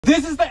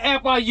This is the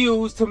app I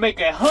use to make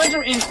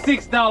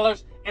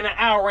 $106 in an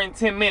hour and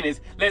 10 minutes.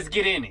 Let's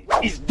get in it.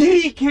 It's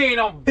DK and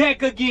I'm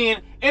back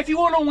again. If you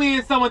want to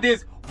win some of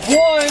this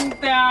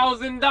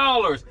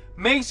 $1,000,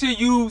 make sure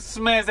you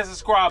smash that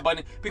subscribe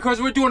button because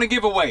we're doing a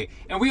giveaway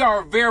and we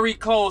are very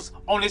close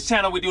on this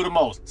channel. We do the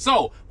most.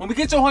 So when we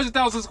get to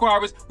 100,000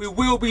 subscribers, we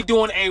will be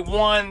doing a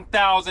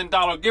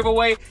 $1,000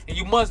 giveaway and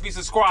you must be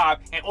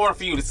subscribed in order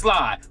for you to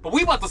slide. But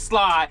we about to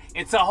slide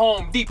into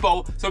Home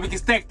Depot so we can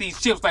stack these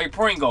chips like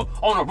Pringle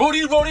on a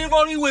Rody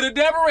with a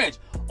dab wrench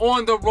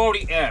on the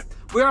Rody app.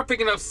 We are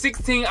picking up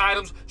 16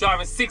 items,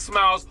 driving 6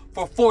 miles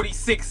for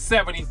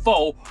 $46.74.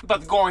 We're about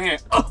to go in here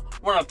and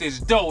run up this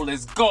dough.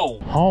 Let's go.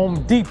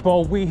 Home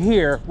Depot, we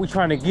here. We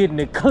trying to get in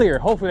the clear.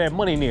 Hopefully that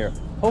money near.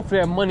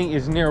 Hopefully that money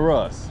is near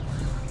us.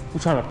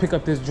 We trying to pick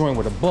up this joint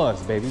with a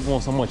bus, baby. We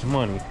want so much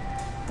money.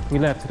 We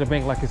left to the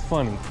bank like it's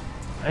funny.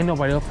 Ain't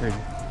nobody up here.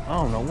 I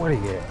don't know where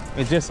they at.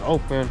 It just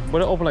opened,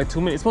 but it opened like 2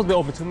 minutes. It's supposed to be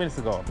open 2 minutes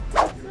ago.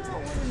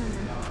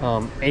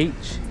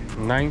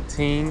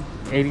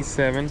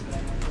 H1987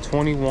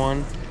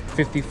 21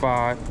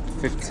 55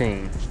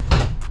 15.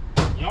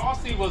 Y'all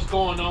see what's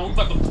going on. We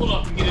about to pull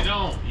up and get it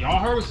on. Y'all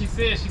heard what she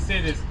said. She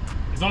said it's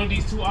only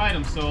these 2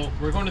 items, so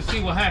we're gonna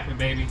see what happened,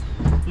 baby.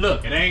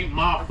 Look, it ain't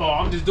my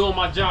fault. I'm just doing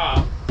my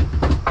job. We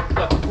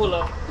about to pull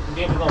up and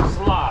then we're gonna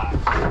slide.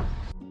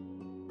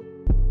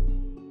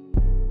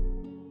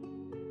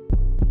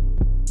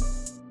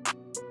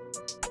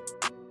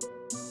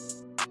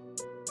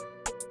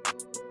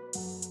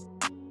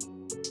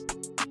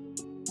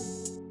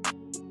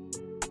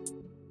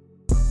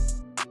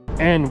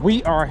 And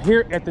we are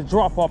here at the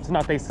drop-off to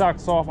knock their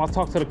socks off. I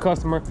talked to the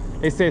customer.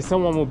 They said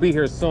someone will be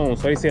here soon.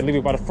 So they said leave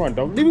it by the front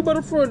door. Leave it by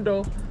the front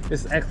door.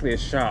 This is actually a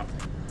shop.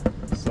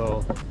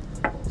 So,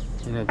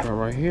 in that joint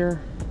right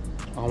here,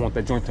 I don't want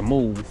that joint to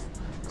move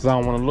because I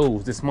don't want to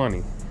lose this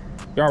money.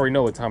 You already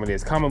know what time it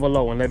is. Comment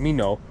below and let me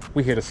know.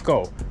 We here to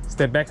score.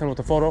 Step back in with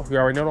the photo. You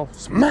already know though.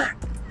 Smack!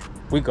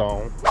 We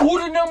gone.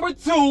 Order number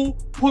 2,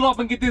 pull up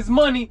and get this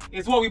money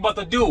is what we about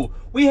to do.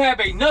 We have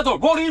another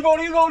Rody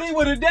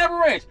with a dab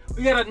wrench.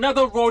 We got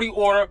another Rody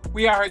order.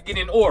 We are here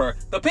getting an order.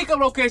 The pickup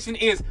location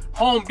is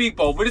Home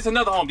Depot, but it's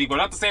another Home Depot,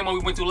 not the same one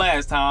we went to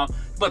last time.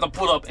 We're about to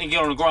pull up and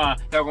get on the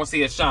grind. Y'all gonna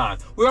see us shine.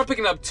 We are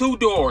picking up 2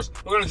 doors.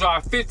 We're gonna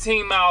drive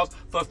 15 miles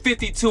for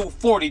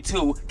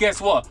 $52.42.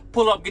 Guess what?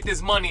 Pull up, get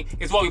this money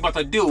is what we about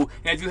to do.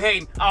 And if you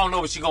hating, I don't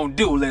know what you gonna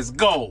do. Let's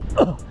go.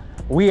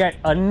 We at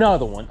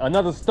another one,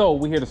 another store.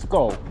 We here to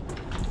score.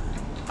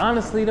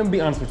 Honestly, let me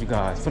be honest with you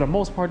guys. For the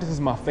most part, this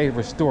is my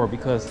favorite store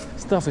because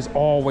stuff is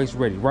always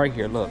ready. Right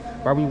here, look.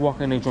 Right when you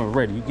walk in, they joint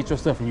ready. You get your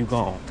stuff and you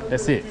gone.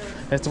 That's it.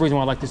 That's the reason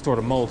why I like this store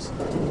the most.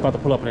 About to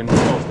pull up in the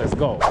most. Let's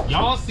go.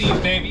 Y'all see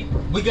it, baby.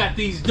 We got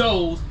these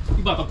doughs.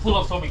 We about to pull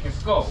up so we can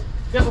score.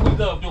 That's what we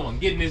love doing,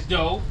 getting this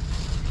dough.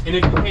 And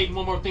if you hate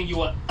one more thing, you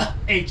want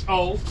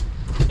H-O.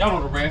 Y'all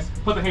know the rest.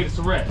 Put the haters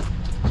to rest.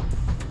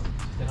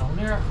 Sit on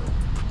there.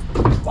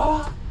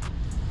 Slide.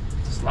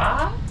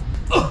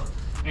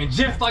 And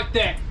just like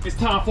that, it's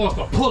time for us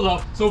to pull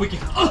up so we can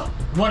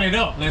run it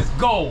up. Let's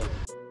go.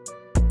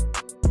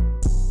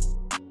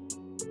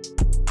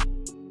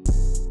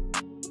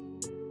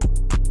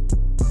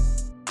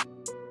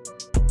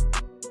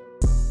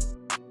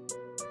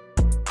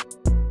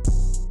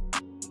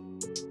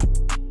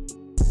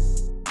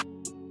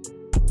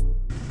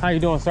 How you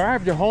doing, sir? I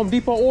have your Home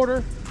Depot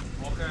order.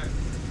 Okay.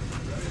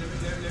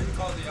 Let me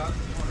call the order.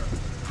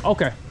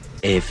 Okay.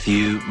 A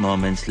few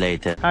moments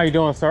later. How you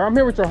doing, sir? I'm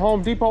here with your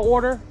Home Depot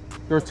order.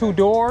 Your 2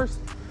 doors.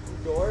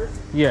 2 doors?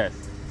 Yes.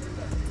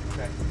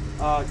 Okay.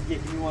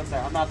 Give me 1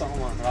 second. I'm not the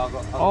homeowner, but I'll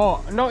go.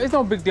 Oh, no, it's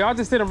no big deal. I'll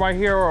just sit them right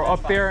here or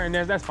up there and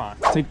then that's fine.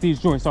 Take these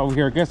joints over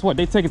here. Guess what?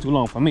 They taking too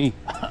long for me.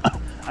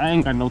 I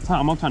ain't got no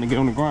time. I'm trying to get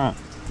on the grind.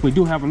 We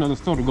do have another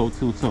store to go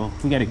to, so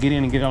we got to get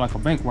in and get out like a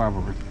bank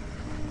robbery.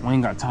 We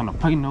ain't got time to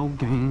play no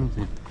games.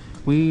 And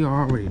we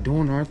already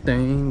doing our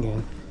thing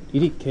and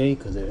EDK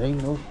because it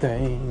ain't no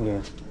thing.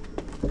 And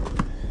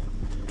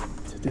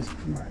to this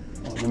right.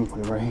 Oh, let me put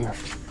it right here.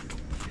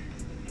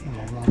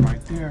 One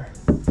right there.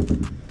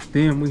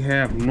 Then we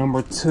have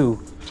number 2.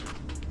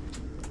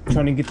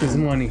 Trying to get this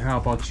money. How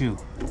about you?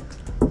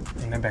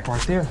 And that back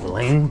right there.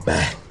 Lean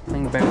back.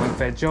 Lean back like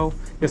Fat Joe.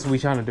 That's what we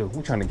trying to do.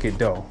 We trying to get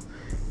dough.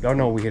 Y'all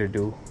know what we here to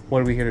do.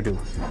 What are we here to do?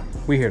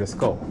 We here to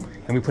score.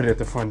 And we put it at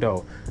the front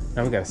door.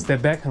 Now we gotta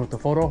step back and with the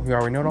photo. You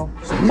already know though.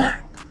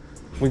 Smack.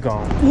 We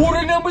gone.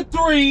 Order number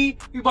 3.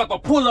 We about to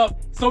pull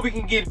up so we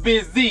can get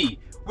busy.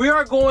 We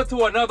are going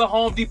to another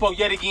Home Depot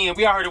yet again.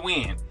 We are here to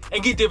win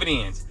and get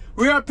dividends.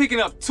 We are picking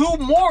up 2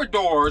 more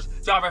doors,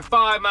 driving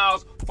 5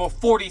 miles for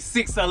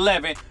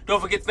 $46.11. Don't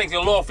forget to thank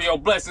your Lord for your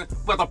blessings.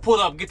 We're about to pull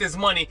up, get this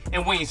money,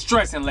 and we ain't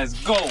stressing. Let's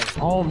go.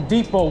 Home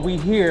Depot, we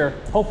here.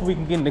 Hopefully we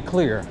can get in the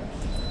clear.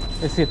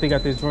 Let's see if they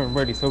got this joint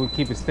ready so we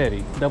keep it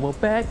steady. Double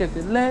back if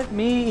they let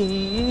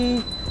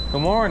me.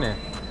 Good morning.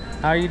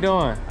 How you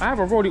doing? I have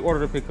a Rody order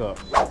to pick up.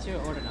 What's your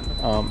order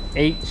number?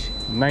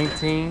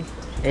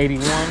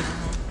 H1981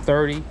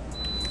 30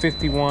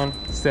 51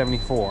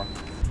 74.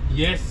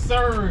 Yes,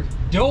 sir.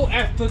 Dough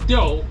after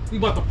dough. We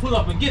about to pull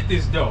up and get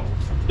this dough.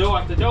 Dough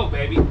after dough,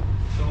 baby. So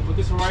I'm gonna put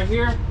this one right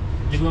here.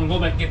 You're gonna go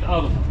back and get the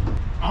other one.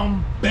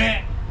 I'm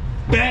back.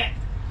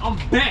 I'm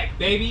back,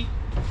 baby.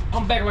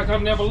 I'm back like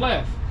I've never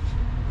left.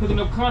 Cooking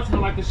up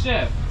content like a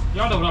chef.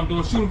 Y'all know what I'm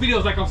doing, shooting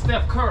videos like I'm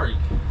Steph Curry.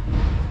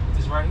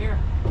 This right here.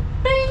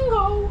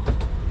 Bingo!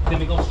 Then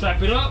we're gonna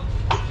strap it up,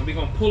 and we're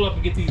gonna pull up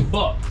and get these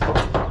bucks.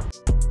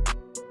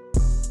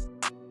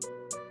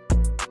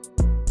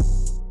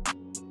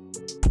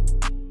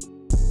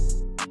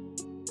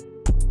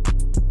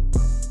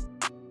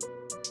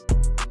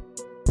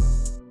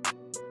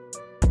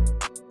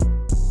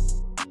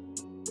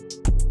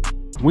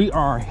 We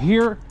are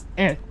here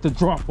at the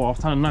drop-off,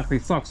 time to knock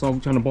these socks off. We're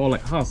trying to ball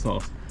like hot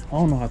sauce. I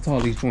don't know how tall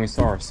these joints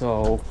are,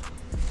 so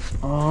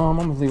I'm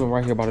gonna leave them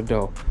right here by the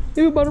door.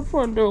 Leave it by the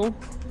front door.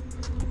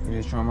 We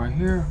just try them right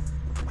here.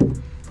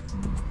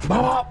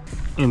 Bop.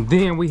 And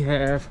then we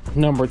have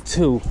number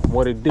 2.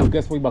 What it do?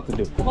 Guess what we about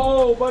to do?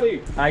 Oh,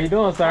 buddy. How you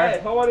doing, sir?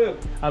 Hey, how are you?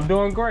 I'm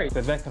doing great.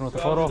 Is that with the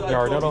photo? You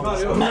already know.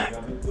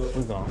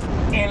 We gone.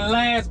 And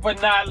last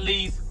but not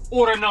least,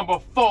 order number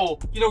 4.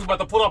 You know what we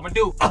about to pull up and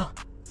do?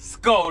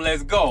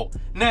 Let's go.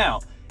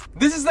 Now,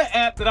 this is the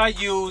app that I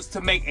use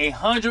to make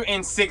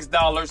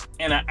 $106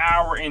 in an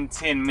hour and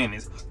 10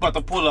 minutes. About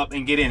to pull up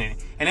and get in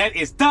it. And that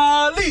is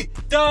DOLLY.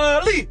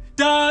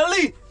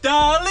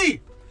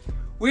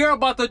 We are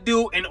about to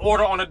do an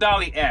order on the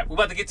DOLLY app. We're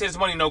about to get to this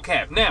money, no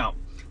cap. Now,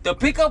 the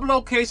pickup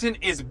location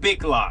is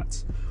Big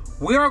Lots.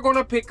 We are going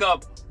to pick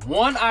up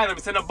one item.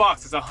 It's in a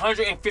box. It's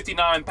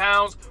 159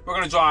 pounds. We're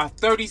going to drive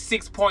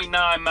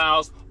 36.9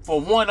 miles for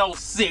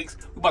 106.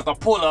 We're about to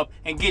pull up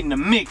and get in the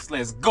mix.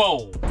 Let's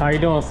go. How you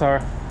doing,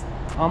 sir?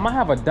 I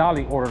have a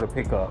DOLLY order to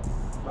pick up.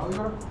 DOLLY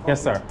order?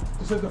 Yes, sir.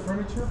 This is the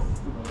furniture?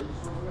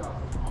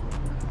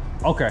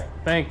 Okay,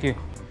 thank you.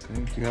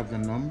 Okay. Do you have the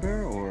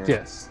number or?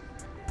 Yes.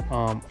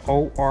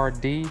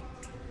 ORD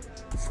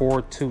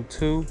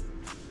 422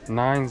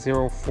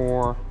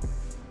 904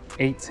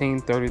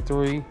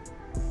 1833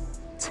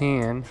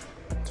 10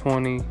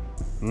 20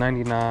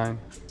 99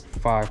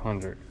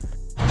 500.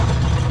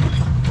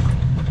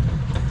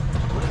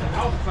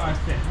 Outside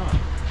set, huh?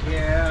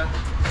 Yeah.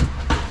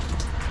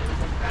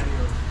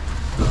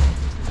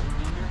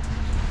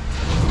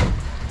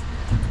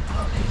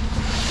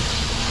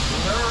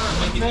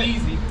 Make it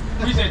easy.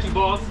 Appreciate you,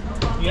 boss.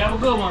 You have a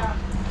good one.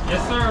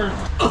 Yes, sir.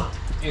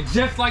 And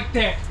just like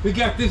that, we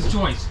got this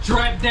joint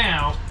strapped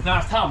down. Now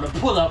it's time to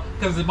pull up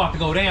because it's about to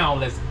go down.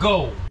 Let's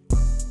go.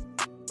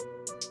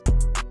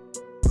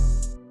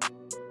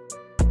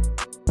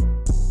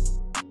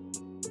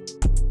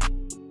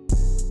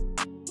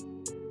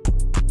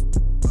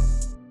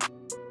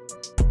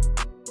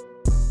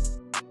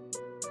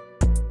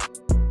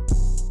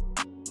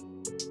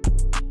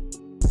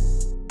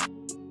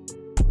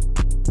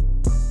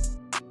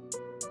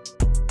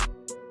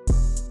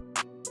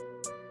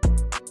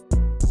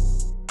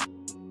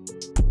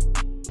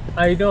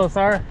 How you doing,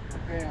 sir?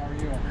 Okay, how are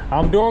you?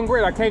 I'm doing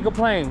great. I can't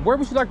complain. Where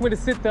would you like me to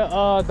sit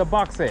the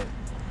box at? You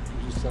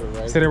just set it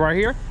right. Sit it right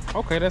here?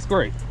 Okay, that's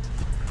great.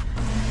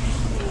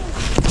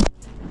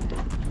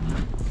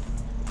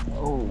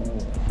 Oh,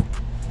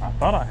 I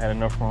thought I had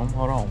enough room.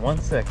 Hold on 1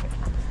 second.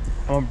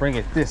 I'm gonna bring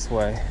it this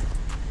way.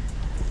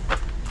 I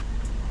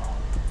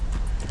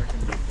can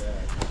do that.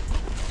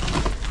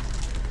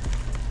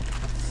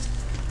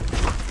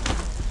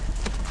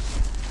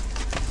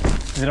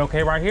 Is it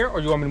okay right here, or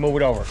you want me to move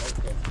it over?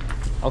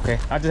 Okay,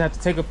 I just have to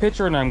take a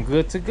picture and I'm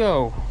good to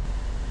go.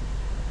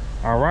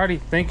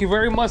 Alrighty, thank you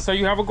very much, sir.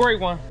 You have a great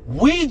one.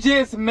 We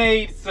just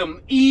made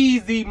some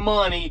easy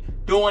money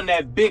doing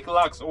that Big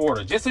Lots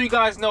order. Just so you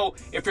guys know,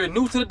 if you're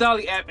new to the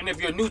DOLLY app and if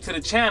you're new to the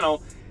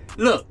channel,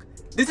 look,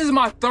 this is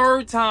my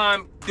 3rd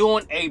time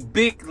doing a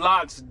Big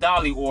Lots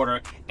DOLLY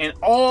order, and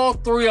all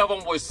 3 of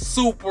them were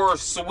super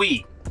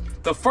sweet.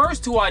 The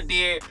first 2 I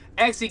did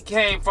actually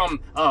came from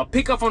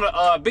pick up from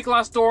the Big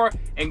Lots store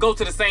and go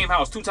to the same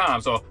house 2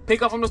 times. So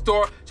pick up from the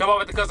store, jump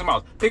off at the customer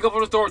house. Pick up from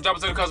the store, jump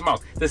into the customer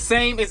house. The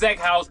same exact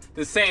house,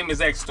 the same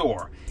exact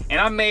store. And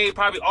I made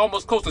probably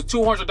almost close to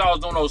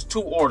 $200 on those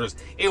 2 orders.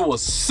 It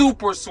was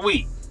super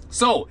sweet.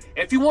 So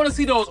if you want to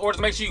see those orders,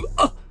 make sure you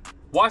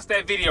watch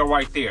that video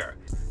right there.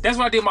 That's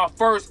when I did my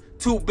first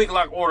 2 Big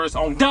Lots orders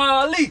on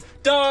DOLLY.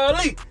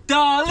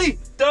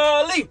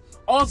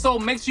 Also,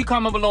 make sure you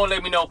comment below and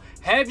let me know,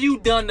 have you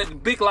done the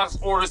Big Lots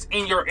orders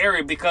in your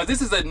area? Because this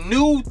is a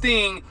new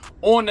thing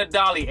on the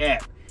DOLLY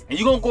app. And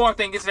you're going to go out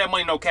there and get to that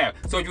money, no cap.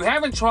 So if you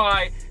haven't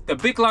tried the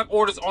Big Lots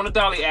orders on the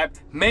DOLLY app,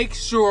 make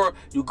sure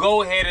you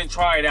go ahead and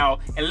try it out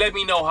and let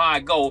me know how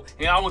I go.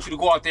 And I want you to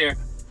go out there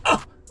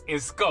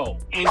and skull.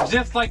 And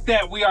just like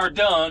that, we are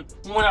done.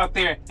 We went out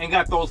there and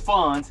got those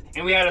funds,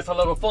 and we had us a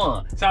little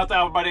fun. Shout out to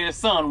everybody at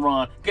Sun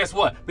Run. Guess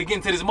what? We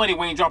getting to this money,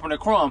 we ain't dropping a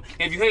crumb.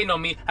 If you hating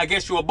on me, I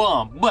guess you a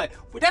bum. But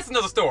that's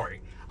another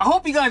story. I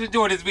hope you guys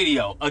enjoyed this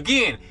video.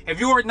 Again, if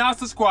you are not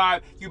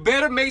subscribed, you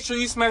better make sure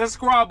you smash the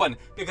subscribe button,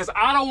 because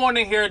I don't want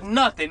to hear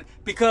nothing.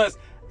 Because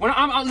when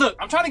look,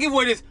 I'm trying to give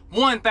away this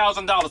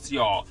 $1,000 to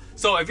y'all.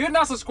 So if you're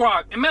not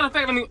subscribed, and matter of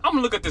fact, I'm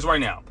gonna look at this right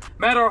now.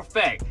 Matter of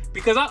fact,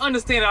 because I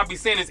understand that I'll be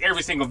saying this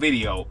every single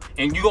video,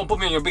 and you gonna put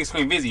me on your big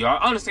screen video.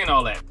 I understand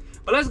all that.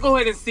 But let's go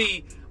ahead and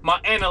see my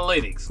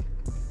analytics.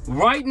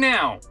 Right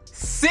now,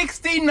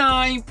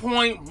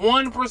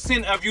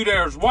 69.1% of you that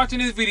are watching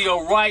this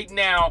video right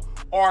now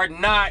are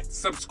not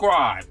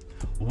subscribed.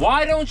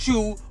 Why don't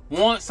you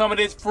want some of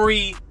this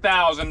free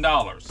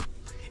 $1,000?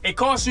 It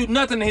costs you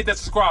nothing to hit that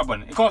subscribe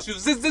button. It costs you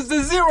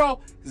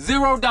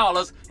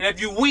 $0, and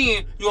if you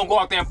win, you're gonna go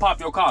out there and pop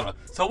your collar.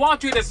 So why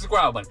don't you hit that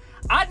subscribe button?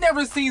 I've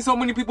never seen so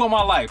many people in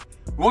my life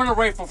run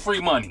away for free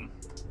money.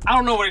 I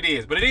don't know what it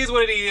is, but it is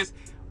what it is.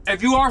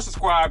 If you are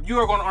subscribed, you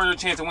are gonna earn your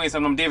chance to win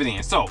some of them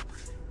dividends. So,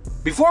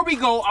 before we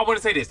go, I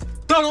wanna say this.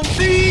 Throw them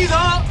C's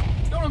up!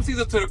 Throw them C's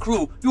up to the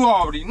crew. You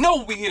already know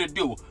what we're here to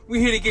do. We're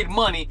here to get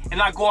money and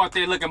not go out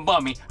there looking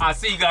bummy. I'll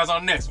see you guys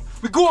on the next one.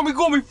 We going,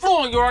 we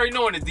flowing. You already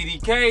know it. It's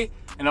DDK,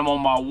 and I'm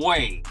on my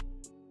way.